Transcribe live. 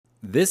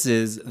This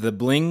is the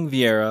Bling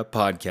Vieira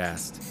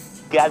podcast.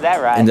 Got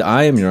that right. And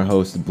I am your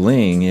host,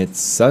 Bling. It's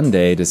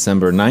Sunday,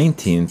 December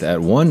 19th at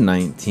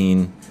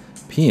 1:19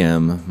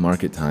 p.m.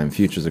 market time.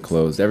 Futures are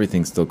closed.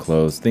 Everything's still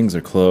closed. Things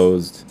are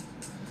closed.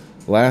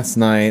 Last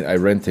night, I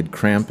rented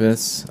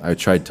Krampus. I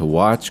tried to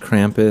watch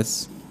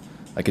Krampus.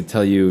 I could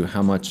tell you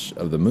how much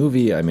of the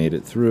movie I made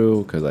it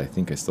through, because I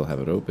think I still have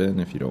it open,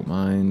 if you don't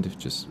mind.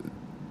 Just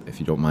if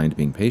you don't mind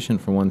being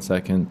patient for 1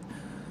 second.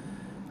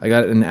 I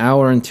got an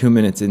hour and 2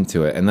 minutes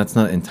into it, and that's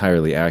not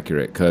entirely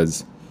accurate,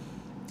 because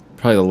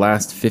probably the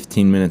last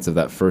 15 minutes of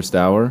that first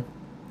hour,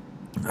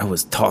 I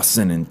was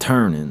tossing and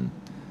turning.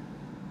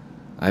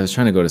 I was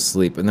trying to go to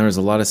sleep, and there was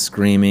a lot of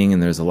screaming,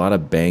 and there's a lot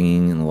of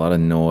banging, and a lot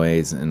of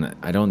noise, and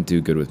I don't do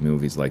good with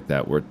movies like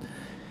that, where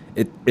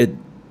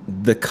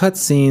the cut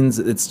scenes,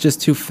 it's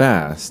just too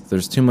fast.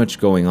 There's too much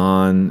going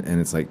on,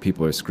 and it's like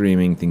people are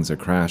screaming, things are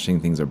crashing,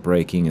 things are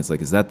breaking. It's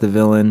like, is that the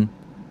villain?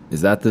 Is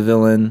that the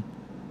villain?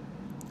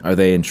 Are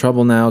they in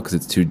trouble now because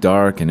it's too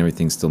dark and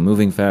everything's still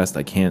moving fast?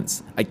 I can't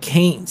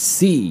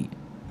see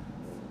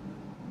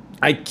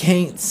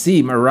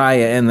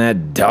Mariah and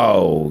that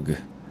dog.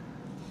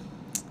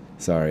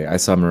 Sorry, I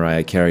saw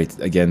Mariah Carey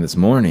again this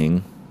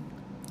morning.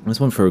 I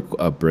just went for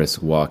a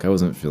brisk walk. I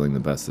wasn't feeling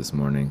the best this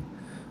morning.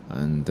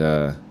 And,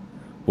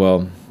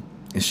 well,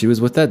 she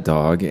was with that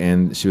dog,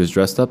 and she was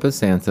dressed up as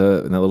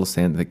Santa, and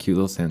that cute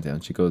little Santa,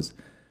 and she goes,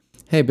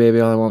 "Hey, baby,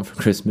 all I want for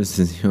Christmas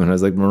is you." And I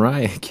was like,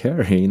 Mariah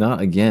Carey,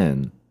 not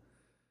again.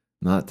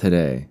 Not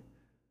today.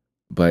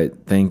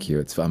 But thank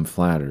you. I'm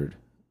flattered.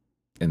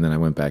 And then I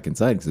went back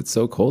inside because it's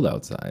so cold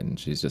outside. And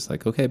she's just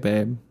like, "Okay,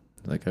 babe."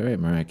 Like, "All right,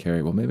 Mariah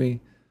Carey. Well,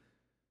 maybe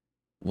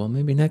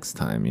next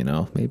time,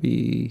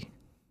 Maybe.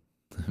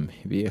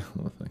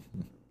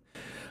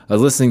 I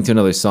was listening to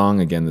another song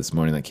again this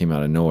morning that came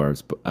out of nowhere.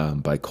 It was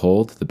by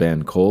Cold, the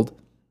band Cold,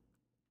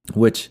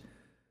 which,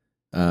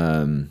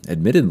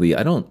 admittedly,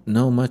 I don't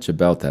know much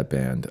about that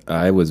band.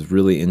 I was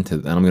really into,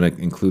 and I'm going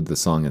to include the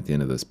song at the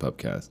end of this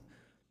podcast.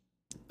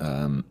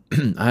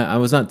 I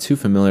was not too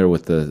familiar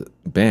with the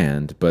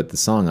band, but the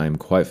song I'm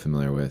quite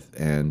familiar with,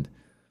 and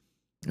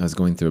I was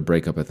going through a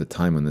breakup at the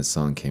time when this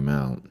song came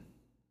out.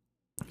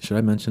 Should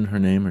I mention her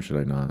name or should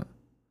I not?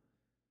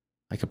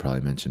 I could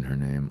probably mention her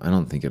name. I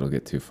don't think it'll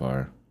get too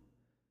far.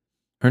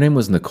 Her name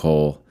was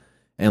Nicole,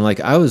 and I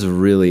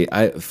really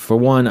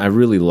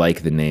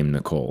like the name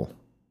Nicole.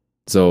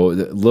 So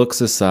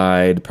looks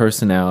aside,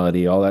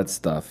 personality, all that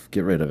stuff,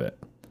 get rid of it.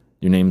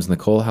 Your name's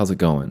Nicole, how's it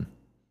going?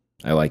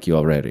 I like you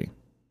already.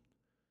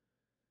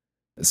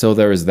 So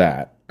there was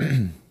that.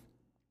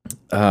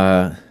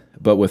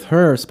 But with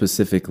her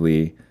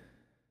specifically,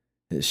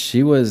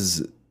 she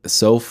was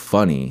so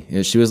funny.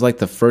 She was like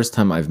the first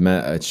time I've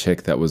met a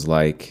chick that was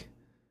like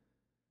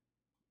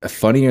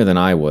funnier than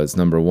I was,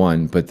 number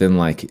one, but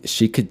then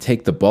she could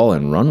take the ball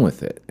and run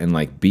with it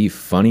and be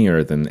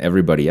funnier than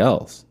everybody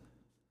else.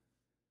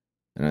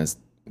 And I was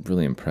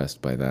really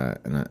impressed by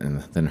that.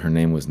 And then her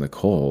name was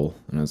Nicole,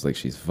 and I was like,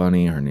 she's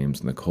funny. Her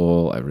name's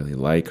Nicole. I really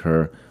like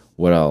her.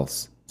 What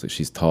else? It's like,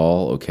 she's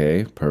tall.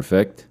 Okay,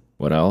 perfect.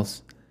 What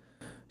else?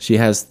 She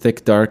has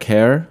thick, dark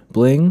hair.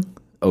 Bling.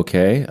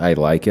 Okay, I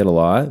like it a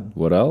lot.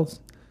 What else?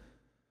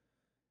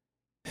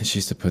 And she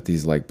used to put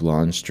these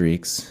blonde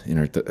streaks in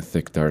her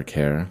thick, dark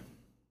hair.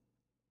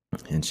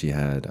 And she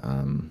had,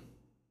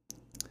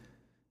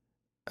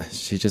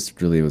 she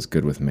just really was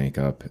good with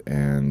makeup,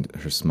 and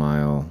her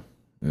smile.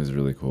 It was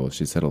really cool.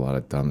 She said a lot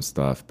of dumb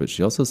stuff, but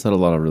she also said a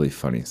lot of really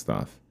funny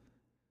stuff.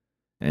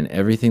 And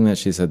everything that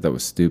she said that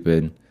was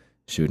stupid,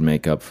 she would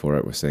make up for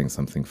it with saying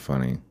something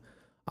funny.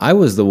 I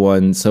was the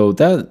one,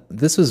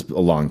 this was a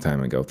long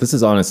time ago. This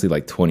is honestly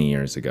 20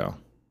 years ago.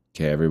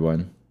 Okay,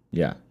 everyone?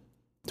 Yeah,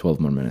 12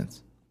 more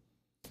minutes.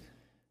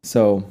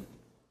 So,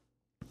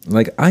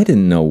 I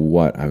didn't know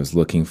what I was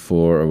looking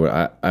for, or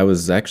what I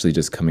was actually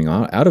just coming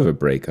out of a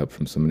breakup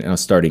from somebody. I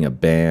was starting a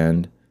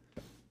band.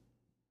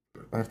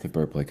 I have to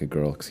burp like a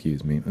girl,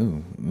 excuse me.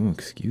 Ooh,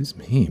 excuse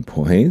me,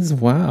 boys.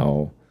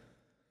 Wow.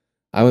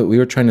 We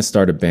were trying to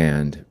start a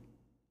band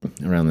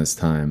around this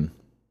time,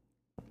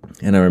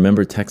 and I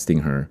remember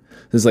texting her.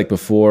 This is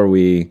before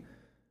we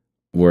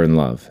were in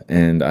love,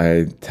 and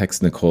I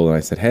texted Nicole and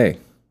I said, "Hey,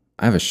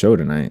 I have a show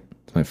tonight.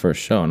 It's my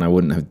first show, and I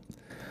wouldn't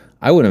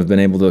have been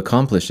able to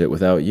accomplish it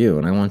without you,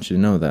 and I want you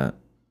to know that."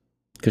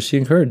 Because she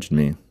encouraged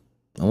me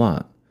a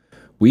lot.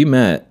 We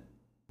met,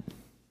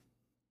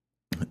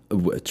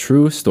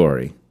 true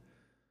story,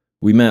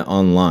 we met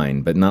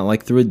online, but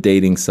not through a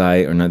dating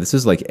site or not. This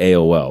is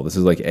AOL. This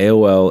is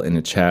AOL in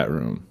a chat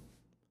room.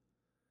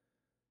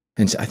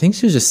 And I think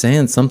she was just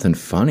saying something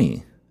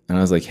funny. And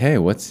I was like, "Hey,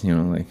 what's,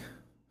 you're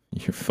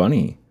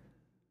funny.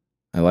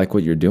 I like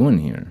what you're doing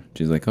here."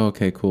 She's like, "Oh,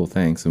 okay, cool,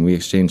 thanks." And we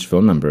exchanged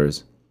phone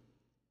numbers.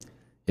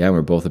 Yeah,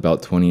 we're both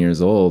about 20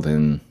 years old.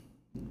 And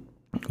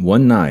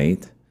one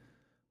night,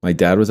 my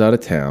dad was out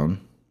of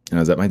town, and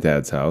I was at my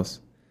dad's house.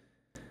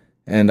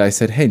 And I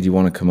said, "Hey, do you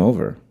want to come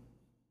over?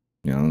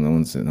 No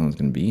one's going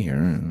to be here."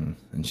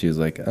 And she was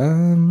like, I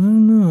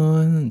don't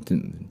know.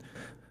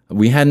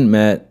 We hadn't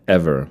met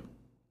ever.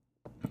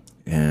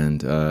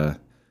 And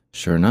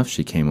Sure enough,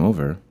 she came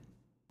over.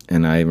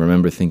 And I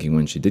remember thinking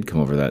when she did come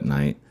over that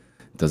night,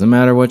 doesn't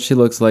matter what she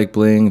looks like,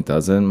 Bling.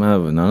 Doesn't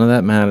matter. None of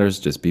that matters.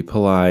 Just be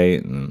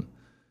polite. And,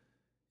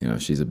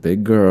 she's a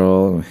big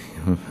girl.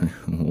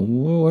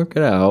 We'll work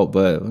it out.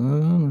 But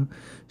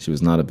she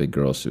was not a big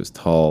girl. She was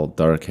tall,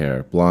 dark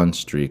hair, blonde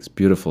streaks,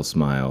 beautiful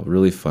smile,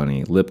 really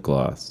funny, lip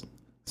gloss,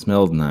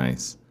 smelled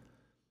nice.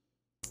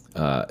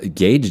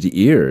 Gauged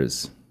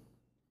ears.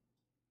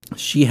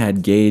 She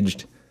had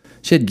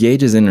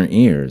gauges in her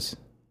ears.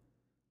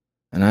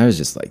 And I was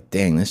just like,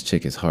 dang, this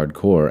chick is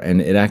hardcore.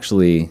 And it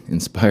actually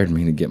inspired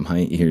me to get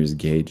my ears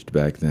gauged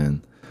back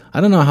then.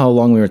 I don't know how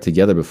long we were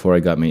together before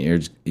I got my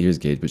ears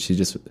gauged, but she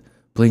just,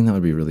 Bling, that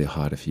would be really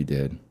hot if you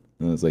did.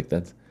 And I was like,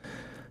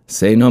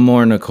 say no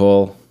more,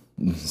 Nicole.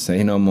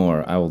 Say no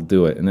more. I will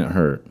do it. And it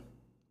hurt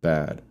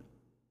bad.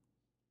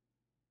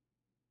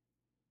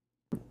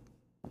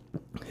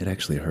 It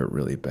actually hurt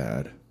really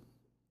bad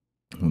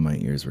when my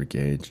ears were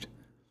gauged.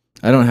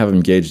 I don't have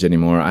them gauged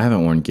anymore. I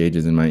haven't worn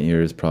gauges in my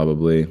ears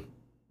probably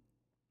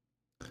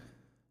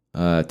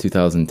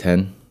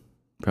 2010,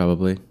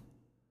 probably.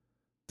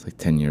 It's like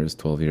 10 years,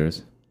 12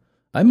 years.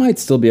 I might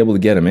still be able to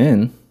get them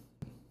in,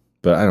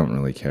 but I don't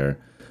really care.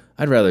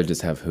 I'd rather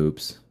just have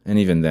hoops. And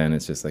even then,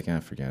 it's just like,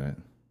 forget it.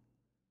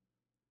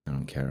 I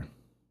don't care.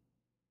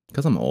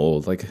 Because I'm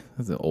old. Like,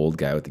 that's the old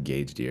guy with the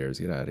gauged ears.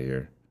 Get out of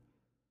here.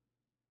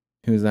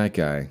 Who's that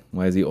guy?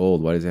 Why is he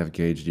old? Why does he have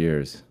gauged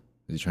ears?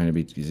 Is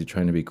he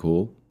trying to be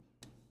cool?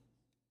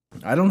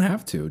 I don't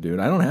have to, dude.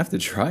 I don't have to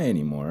try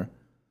anymore.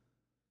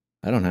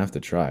 I don't have to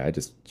try. I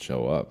just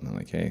show up and I'm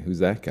like, hey, who's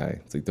that guy?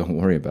 It's like, don't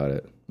worry about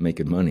it. I'm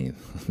making money.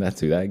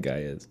 That's who that guy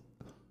is.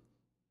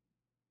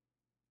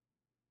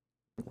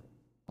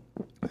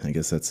 I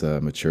guess that's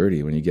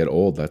maturity. When you get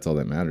old, that's all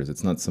that matters.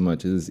 It's not so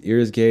much, is his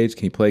ears gauged?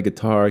 Can he play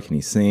guitar? Can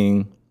he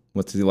sing?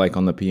 What's he like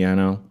on the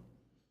piano?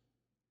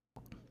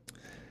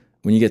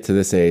 When you get to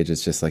this age,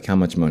 it's just like, how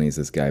much money is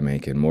this guy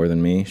making? More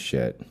than me?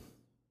 Shit.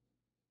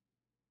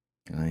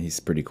 He's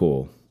pretty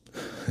cool.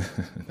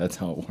 That's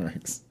how it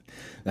works.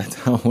 That's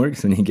how it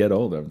works when you get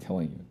older, I'm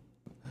telling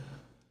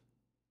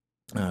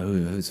you.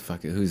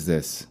 Who's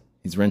this?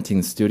 He's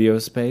renting studio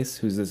space?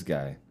 Who's this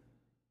guy?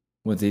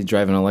 What's he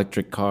drive an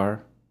electric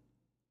car?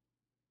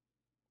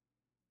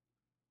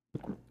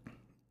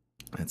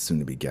 That's soon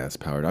to be gas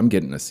powered. I'm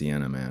getting a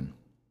Sienna, man.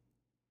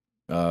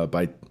 Maybe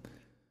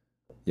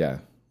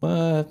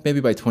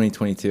by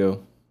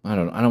 2022. I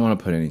don't want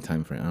to put any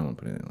time frame. I don't want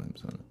to put any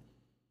limits on it.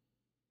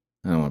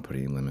 I don't want to put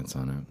any limits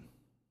on it.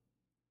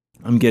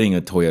 I'm getting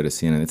a Toyota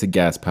Sienna. It's a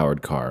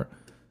gas-powered car,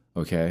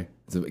 okay?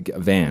 It's a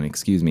van,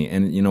 excuse me.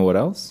 And you know what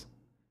else?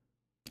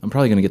 I'm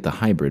probably going to get the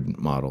hybrid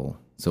model,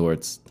 so where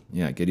it's,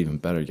 get even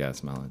better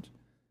gas mileage.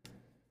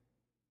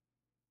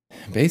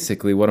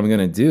 Basically, what I'm going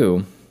to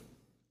do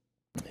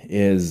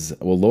is,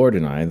 Lord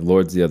and I,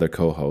 Lord's the other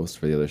co-host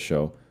for the other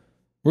show,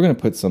 we're going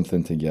to put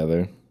something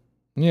together.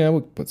 Yeah,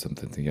 we'll put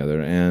something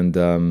together. And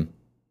I'm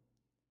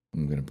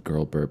going to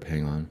girl burp,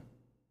 hang on.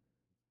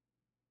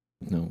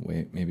 No,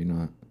 wait, maybe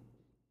not.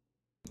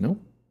 No?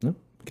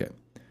 Okay.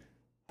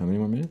 How many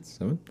more minutes?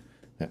 7?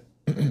 Yeah.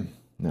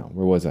 No,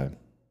 where was I?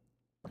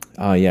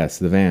 Yes,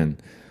 the van.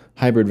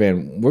 Hybrid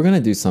van. We're going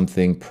to do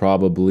something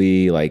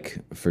probably like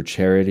for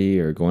charity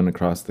or going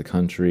across the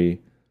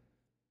country.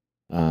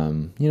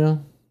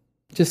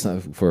 Just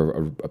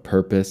for a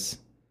purpose.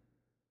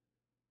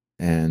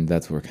 And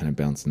that's where we're kind of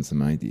bouncing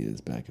some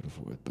ideas back and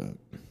forth, but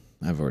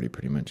I've already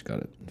pretty much got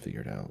it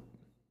figured out.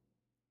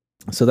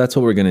 So that's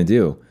what we're going to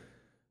do.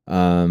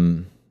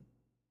 And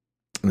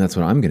that's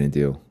what I'm going to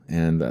do.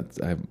 And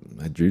I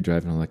do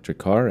drive an electric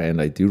car, and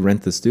I do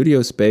rent the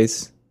studio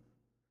space.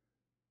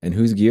 And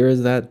whose gear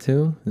is that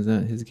too? Is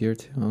that his gear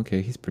too?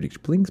 Okay,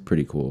 Bling's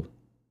pretty cool.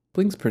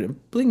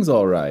 Bling's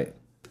all right.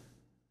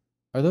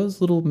 Are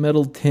those little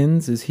metal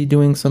tins? Is he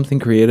doing something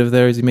creative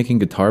there? Is he making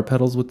guitar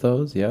pedals with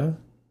those? Yeah?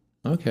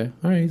 Okay.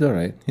 All right, he's all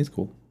right. He's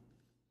cool.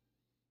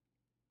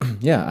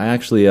 Yeah, I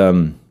actually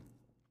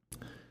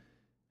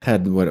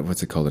had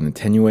what's it called? An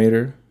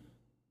attenuator?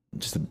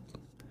 Just a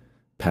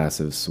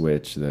passive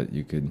switch that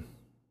you could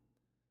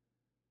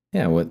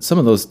some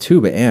of those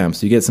tube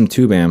amps, you get some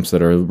tube amps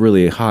that are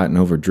really hot and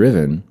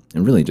overdriven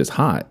and really just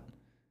hot.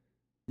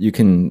 You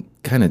can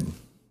kind of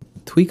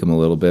tweak them a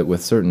little bit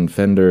with certain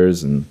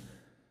Fenders and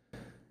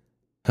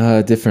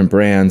different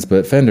brands,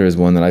 but Fender is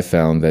one that I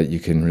found that you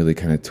can really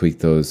kind of tweak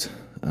those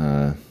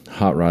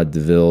Hot Rod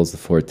DeVille's, the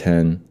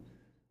 410,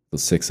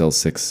 those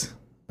 6L6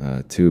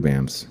 tube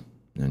amps,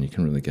 and you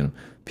can really get them.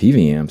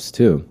 PV amps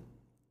too.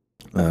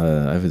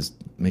 I was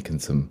making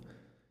some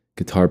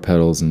guitar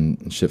pedals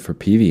and shit for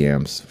PV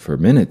amps for a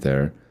minute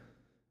there.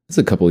 It's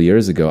a couple of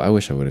years ago. I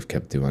wish I would have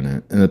kept doing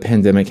it. And the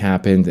pandemic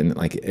happened, and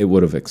like it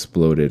would have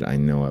exploded. I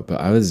know it,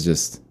 but I was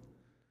just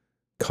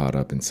caught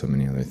up in so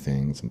many other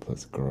things, and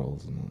plus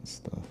girls and all that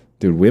stuff.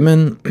 Dude,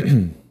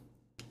 women.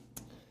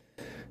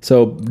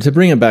 So to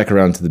bring it back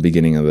around to the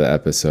beginning of the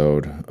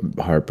episode,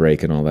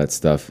 heartbreak and all that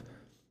stuff,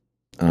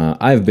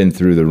 I've been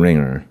through the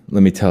ringer.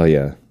 Let me tell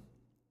you.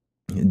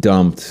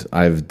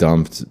 I've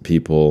dumped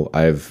people.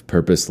 I've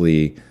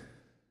purposely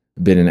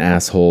been an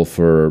asshole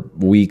for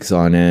weeks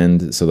on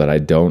end so that I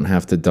don't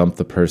have to dump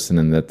the person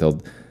and that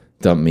they'll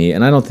dump me.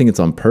 And I don't think it's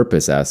on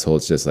purpose, asshole.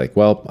 It's just like,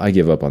 well, I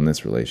give up on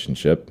this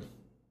relationship.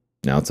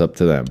 Now it's up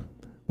to them.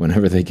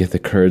 Whenever they get the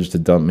courage to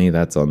dump me,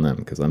 that's on them,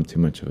 because I'm too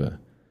much of a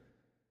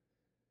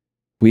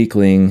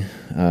weakling.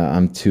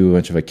 I'm too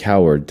much of a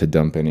coward to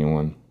dump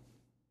anyone.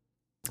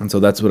 And so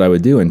that's what I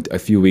would do. And a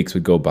few weeks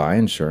would go by,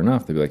 and sure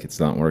enough, they'd be like, it's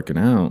not working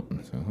out.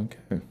 So,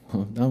 okay.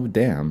 Well, oh,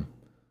 damn.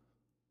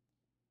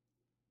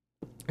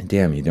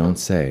 Damn, you don't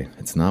say.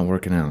 It's not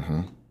working out,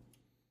 huh?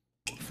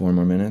 4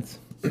 more minutes.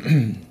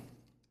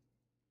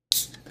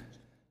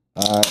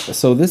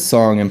 So this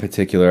song in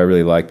particular I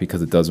really like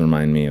because it does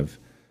remind me of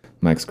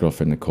my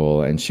ex-girlfriend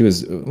Nicole, and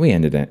we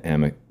ended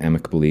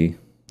amicably.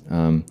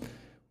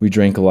 We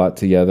drank a lot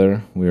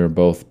together. We were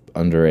both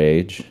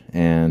underage,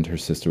 and her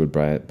sister would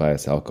buy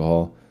us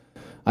alcohol.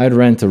 I'd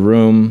rent a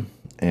room,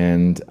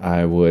 and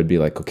I would be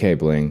like, okay,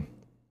 Bling,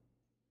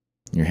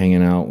 you're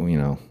hanging out, you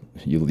know,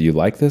 you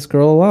like this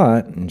girl a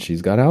lot, and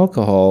she's got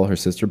alcohol. Her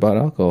sister bought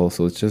alcohol,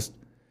 so let's just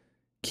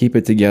keep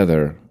it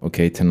together.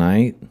 Okay,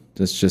 tonight,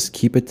 let's just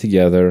keep it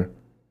together.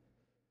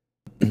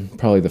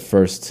 Probably the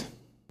first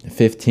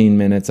 15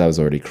 minutes, I was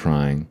already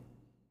crying,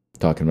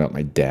 talking about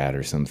my dad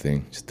or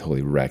something, just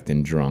totally wrecked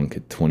and drunk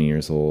at 20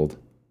 years old.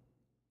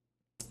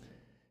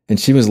 And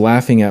she was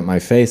laughing at my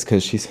face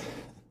because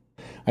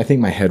I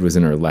think my head was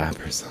in her lap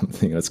or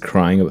something. I was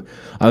crying.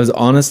 I was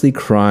honestly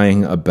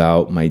crying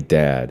about my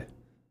dad.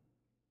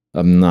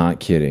 I'm not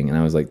kidding. And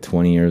I was like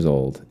 20 years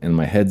old, and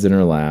my head's in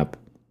her lap.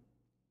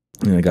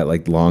 And I got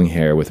like long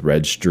hair with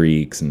red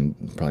streaks and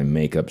probably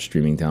makeup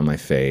streaming down my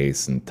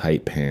face and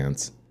tight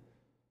pants.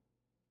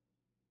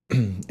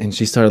 And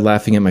she started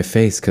laughing at my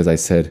face because I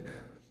said,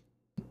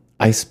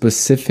 I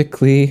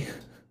specifically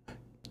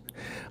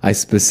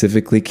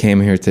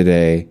came here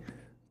today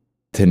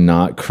to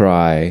not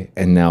cry,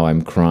 and now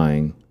I'm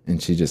crying.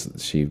 And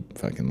she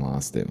fucking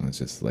lost it and was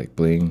just like,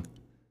 Bling,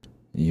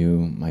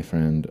 you, my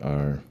friend,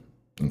 are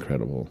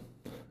incredible.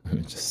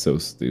 Just so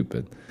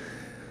stupid.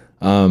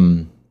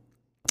 Okay,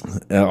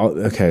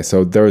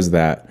 so there was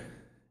that.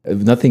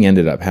 Nothing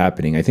ended up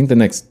happening. I think the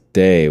next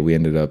day we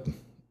ended up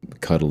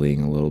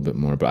cuddling a little bit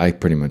more, but I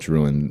pretty much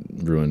ruined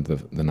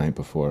the night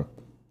before.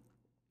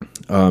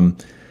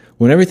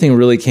 When everything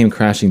really came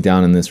crashing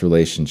down in this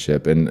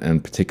relationship,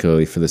 and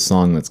particularly for the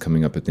song that's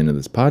coming up at the end of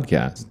this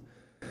podcast,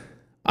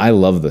 I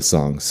love the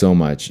song so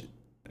much.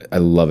 I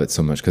love it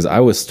so much because I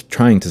was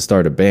trying to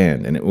start a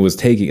band, and it was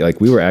taking, like,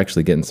 we were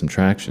actually getting some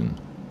traction.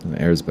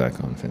 The air's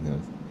back on,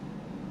 fantastic.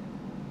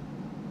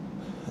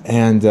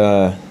 And,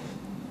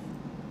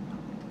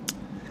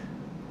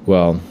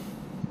 well,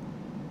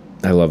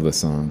 I love the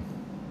song.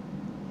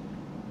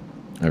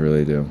 I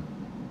really do.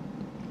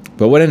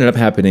 But what ended up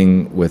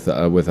happening with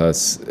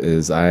us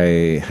is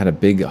I had a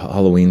big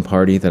Halloween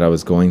party that I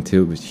was going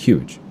to. It was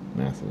huge,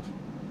 massive.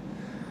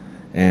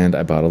 And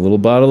I bought a little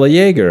bottle of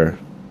Jaeger.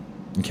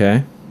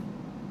 Okay?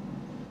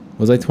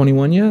 Was I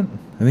 21 yet?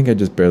 I think I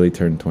just barely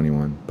turned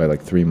 21 by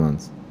like 3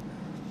 months.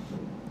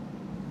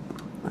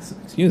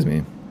 Excuse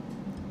me.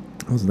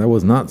 That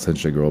was not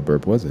such a girl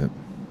burp, was it?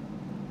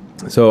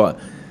 So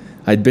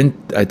I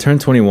turned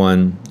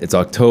 21. It's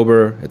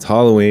October. It's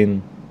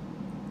Halloween.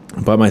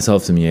 I bought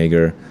myself some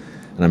Jaeger,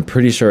 and I'm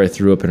pretty sure I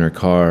threw up in her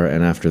car,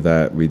 and after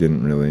that, we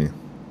didn't really...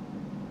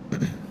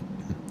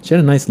 She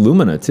had a nice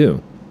Lumina,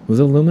 too. Was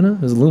it a Lumina?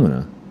 It was a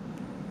Lumina.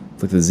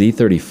 It's like the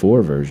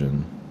Z34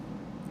 version.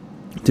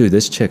 Dude,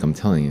 this chick, I'm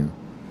telling you.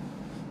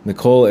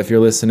 Nicole, if you're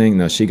listening,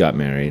 no, she got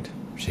married.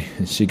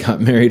 She got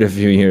married a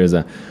few years.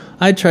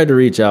 I tried to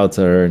reach out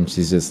to her, and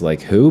she's just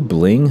like, who?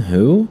 Bling?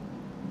 Who?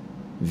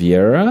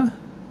 Viera?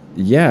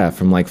 Yeah,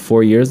 from like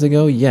 4 years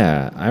ago?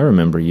 Yeah, I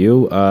remember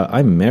you.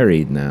 I'm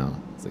married now.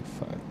 It's like,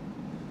 fuck.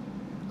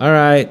 All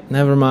right,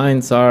 never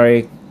mind,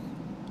 sorry.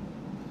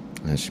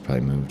 She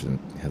probably moved and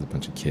has a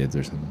bunch of kids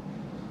or something.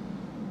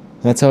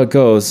 That's how it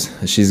goes.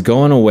 She's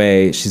going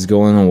away. She's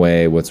going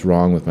away. What's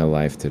wrong with my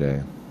life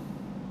today?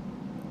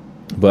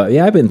 But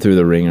yeah, I've been through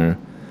the ringer.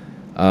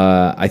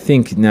 I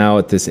think now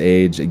at this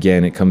age,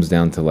 again, it comes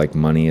down to like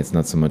money. It's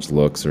not so much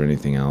looks or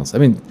anything else. I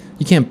mean,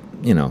 you can't,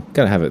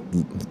 gotta have it,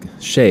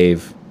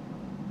 shave.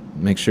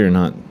 Make sure you're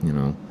not,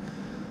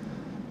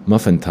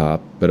 muffin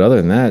top. But other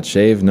than that,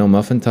 shave, no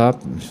muffin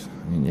top.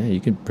 I mean, yeah, you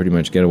can pretty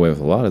much get away with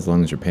a lot as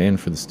long as you're paying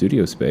for the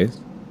studio space.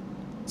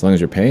 As long as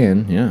you're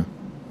paying, yeah.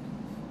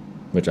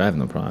 Which I have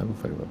no problem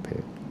if I don't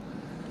pay.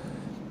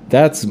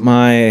 That's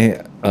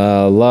my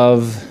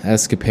love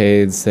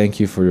escapades. Thank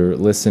you for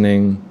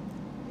listening.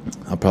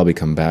 I'll probably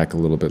come back a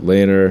little bit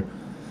later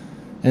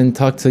and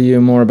talk to you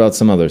more about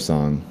some other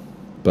song.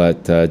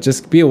 But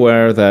just be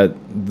aware that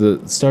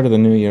the start of the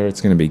new year,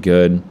 it's going to be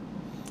good.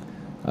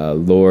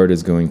 Lord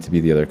is going to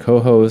be the other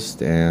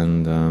co-host,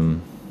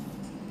 and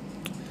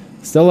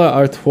Stella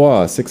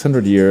Artois,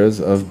 600 years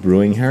of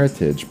brewing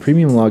heritage.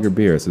 Premium lager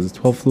beer. So it's a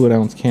 12 fluid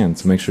ounce can,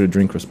 so make sure to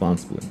drink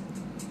responsibly.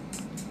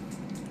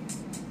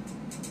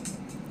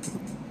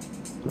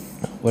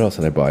 What else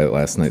did I buy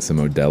last night? Some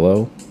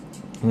Modelo.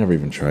 I never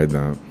even tried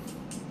that.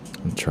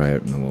 I'll try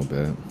it in a little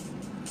bit.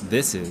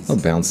 This is I'll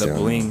bounce the down.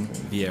 Bling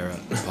Vieira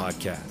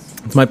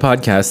podcast. It's my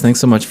podcast. Thanks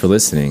so much for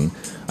listening.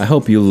 I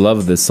hope you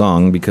love this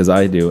song because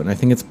I do, and I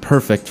think it's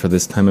perfect for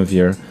this time of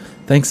year.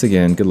 Thanks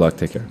again. Good luck.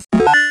 Take care.